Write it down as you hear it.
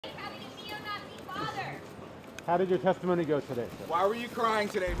How did your testimony go today, sir? Why were you crying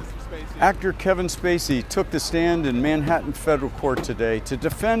today, Mr. Spacey? Actor Kevin Spacey took the stand in Manhattan Federal Court today to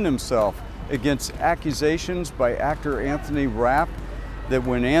defend himself against accusations by actor Anthony Rapp that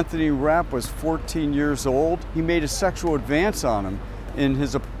when Anthony Rapp was 14 years old, he made a sexual advance on him in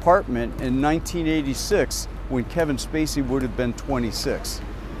his apartment in 1986 when Kevin Spacey would have been 26.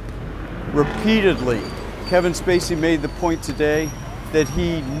 Repeatedly, Kevin Spacey made the point today that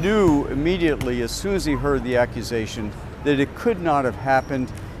he knew immediately as soon as he heard the accusation that it could not have happened.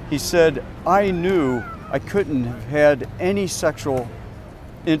 He said, "I knew I couldn't have had any sexual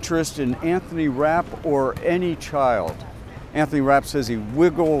interest in Anthony Rapp or any child." Anthony Rapp says he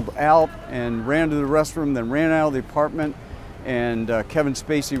wiggled out and ran to the restroom, then ran out of the apartment, and Kevin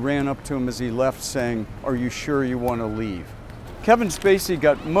Spacey ran up to him as he left saying, "Are you sure you want to leave?" Kevin Spacey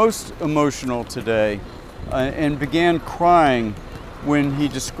got most emotional today and began crying when he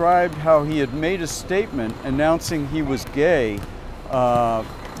described how he had made a statement announcing he was gay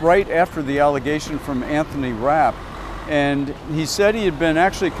right after the allegation from Anthony Rapp. And he said he had been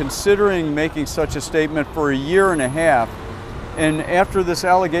actually considering making such a statement for a year and a half. And after this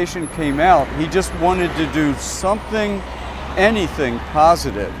allegation came out, he just wanted to do something, anything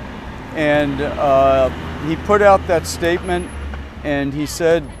positive. And he put out that statement, and he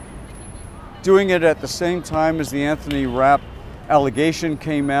said, doing it at the same time as the Anthony Rapp allegation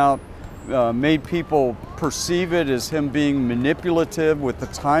came out, made people perceive it as him being manipulative with the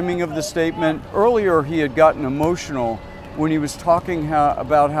timing of the statement. Earlier, he had gotten emotional when he was talking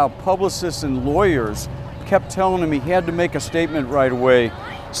about how publicists and lawyers kept telling him he had to make a statement right away,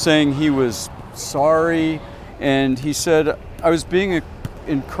 saying he was sorry. And he said, "I was being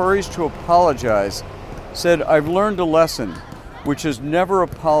encouraged to apologize." Said, "I've learned a lesson, which is never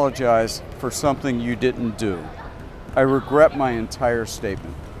apologize for something you didn't do. I regret my entire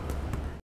statement."